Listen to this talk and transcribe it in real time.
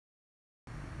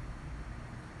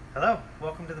Hello,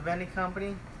 welcome to the Vending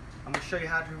Company. I'm going to show you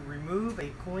how to remove a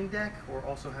cooling deck or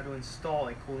also how to install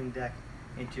a cooling deck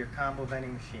into your combo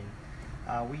vending machine.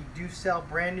 We do sell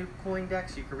brand new cooling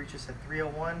decks. You can reach us at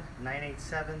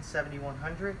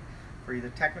 301-987-7100 for either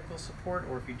technical support,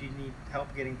 or if you do need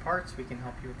help getting parts, we can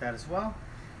help you with that as well.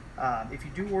 If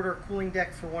you do order a cooling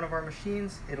deck for one of our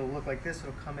machines, it'll look like this.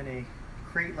 It'll come in a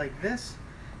crate like this.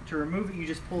 To remove it, you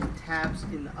just pull the tabs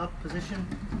in the up position.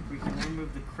 We can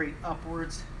remove the crate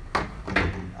upwards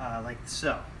like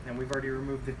so. And we've already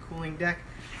removed the cooling deck.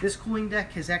 This cooling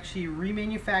deck is actually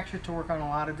remanufactured to work on a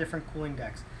lot of different cooling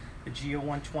decks. The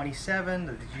GO127,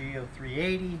 the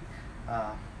GO380,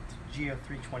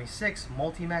 GO326,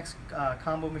 Multimax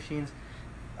combo machines,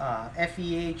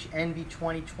 FEH,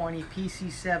 NV2020,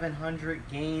 PC700,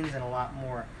 Gains, and a lot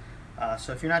more.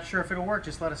 So if you're not sure if it'll work,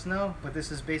 just let us know. But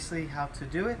this is basically how to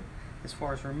do it as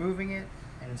far as removing it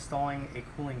and installing a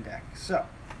cooling deck. So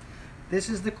this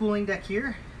is the cooling deck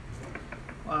here.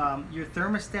 Your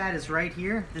thermostat is right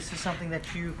here. This is something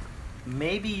that you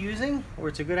may be using, or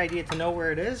it's a good idea to know where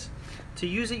it is. To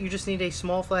use it, you just need a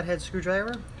small flathead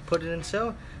screwdriver. Put it in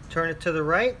so, turn it to the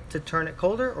right to turn it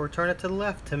colder, or turn it to the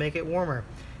left to make it warmer.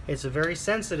 It's very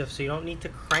sensitive, so you don't need to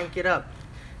crank it up.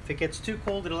 If it gets too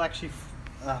cold, it'll actually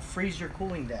freeze your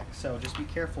cooling deck, so just be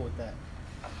careful with that.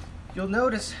 You'll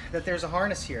notice that there's a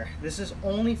harness here. This is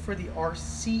only for the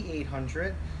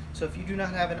RC800, so if you do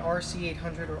not have an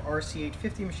RC800 or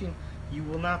RC850 machine, you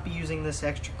will not be using this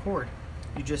extra cord.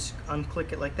 You just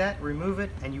unclick it like that, remove it,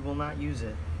 and you will not use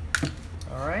it.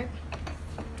 Alright,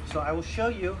 so I will show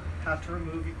you how to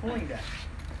remove your cooling deck.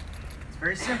 It's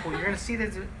very simple. You're going to see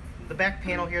that the back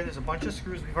panel here, there's a bunch of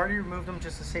screws. We've already removed them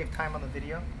just to save time on the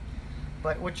video.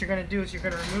 But what you're going to do is you're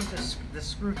going to remove this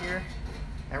screw here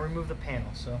and remove the panel.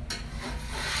 So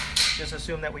just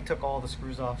assume that we took all the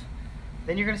screws off.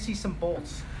 Then you're going to see some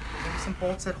bolts. Maybe some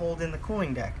bolts that hold in the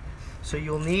cooling deck. So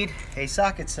you'll need a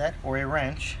socket set or a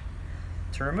wrench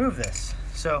to remove this.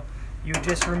 So you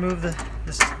just remove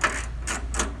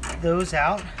those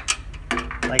out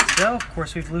like so. Of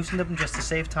course, we've loosened them just to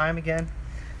save time again.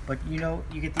 But you know,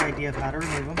 you get the idea of how to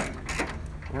remove them.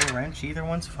 Or a wrench, either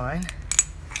one's fine.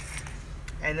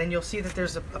 And then you'll see that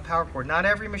there's a power cord. Not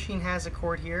every machine has a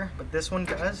cord here, but this one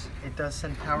does. It does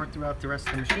send power throughout the rest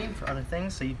of the machine for other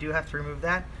things, so you do have to remove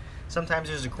that. Sometimes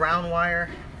there's a ground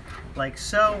wire, like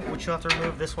so, which you'll have to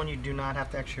remove. This one you do not have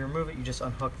to actually remove it, you just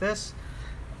unhook this.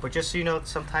 But just so you know,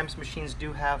 sometimes machines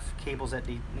do have cables that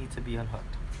need to be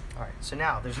unhooked. Alright, so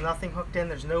now there's nothing hooked in,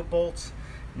 there's no bolts.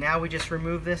 Now we just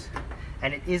remove this,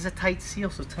 and it is a tight seal,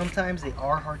 so sometimes they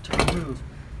are hard to remove.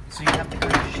 So you have to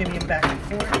kind of shimmy them back and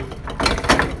forth.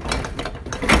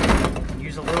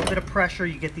 Use a little bit of pressure.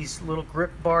 You get these little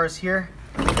grip bars here,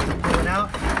 pulling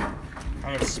out,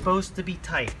 and it's supposed to be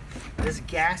tight. This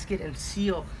gasket and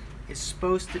seal is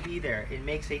supposed to be there. It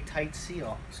makes a tight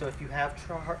seal. So if you have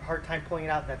a hard time pulling it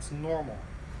out, that's normal.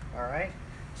 All right.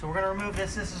 So we're going to remove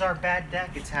this. This is our bad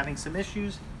deck. It's having some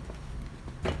issues.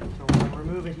 So we're going to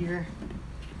remove it here,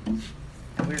 and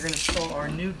we're going to install our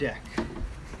new deck.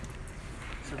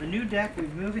 So the new deck, we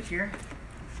move it here.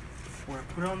 We're going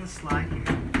to put it on the slide here.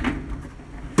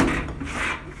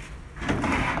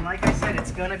 And like I said,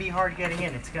 it's going to be hard getting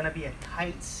in. It's going to be a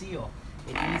tight seal.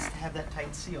 It needs to have that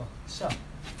tight seal. So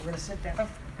we're going to sit down.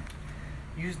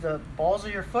 Use the balls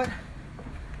of your foot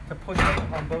to push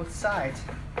it on both sides.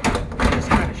 Just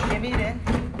kind of shimmy it in.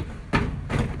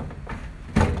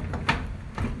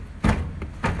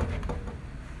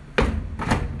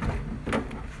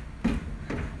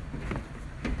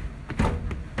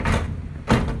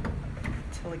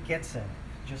 It gets in,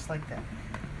 just like that.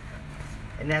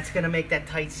 And that's going to make that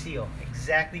tight seal,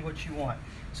 exactly what you want.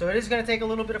 So it is going to take a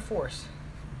little bit of force.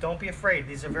 Don't be afraid,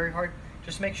 these are very hard.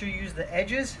 Just make sure you use the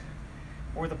edges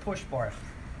or the push bar.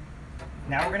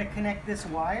 Now we're going to connect this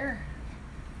wire,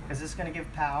 because this is going to give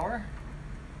power.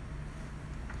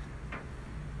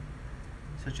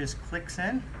 So it just clicks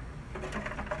in,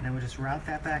 and then we'll just route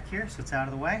that back here so it's out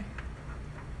of the way.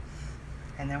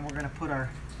 And then we're going to put our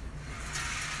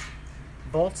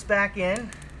bolts back in.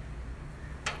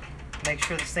 Make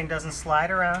sure this thing doesn't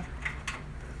slide around.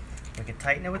 We can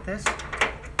tighten it with this.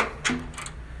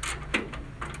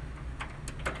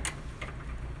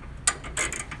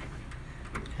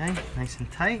 Okay, nice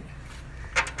and tight.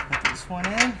 Put this one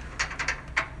in.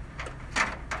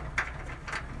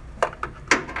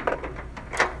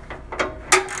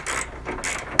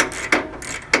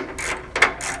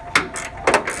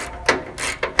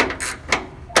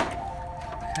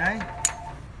 Okay.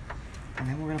 And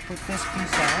then we're going to put this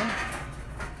piece on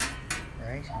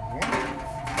right here.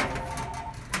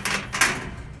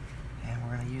 And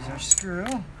we're going to use our screw.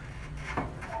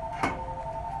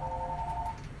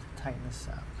 tighten this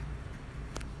up.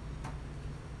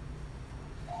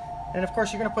 And of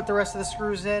course, you're going to put the rest of the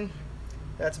screws in.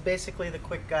 That's basically the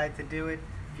quick guide to do it.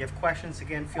 If you have questions,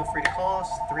 again, feel free to call us,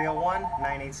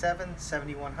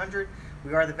 301-987-7100.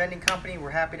 We are the Vending Company.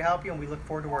 We're happy to help you, and we look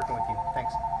forward to working with you.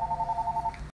 Thanks.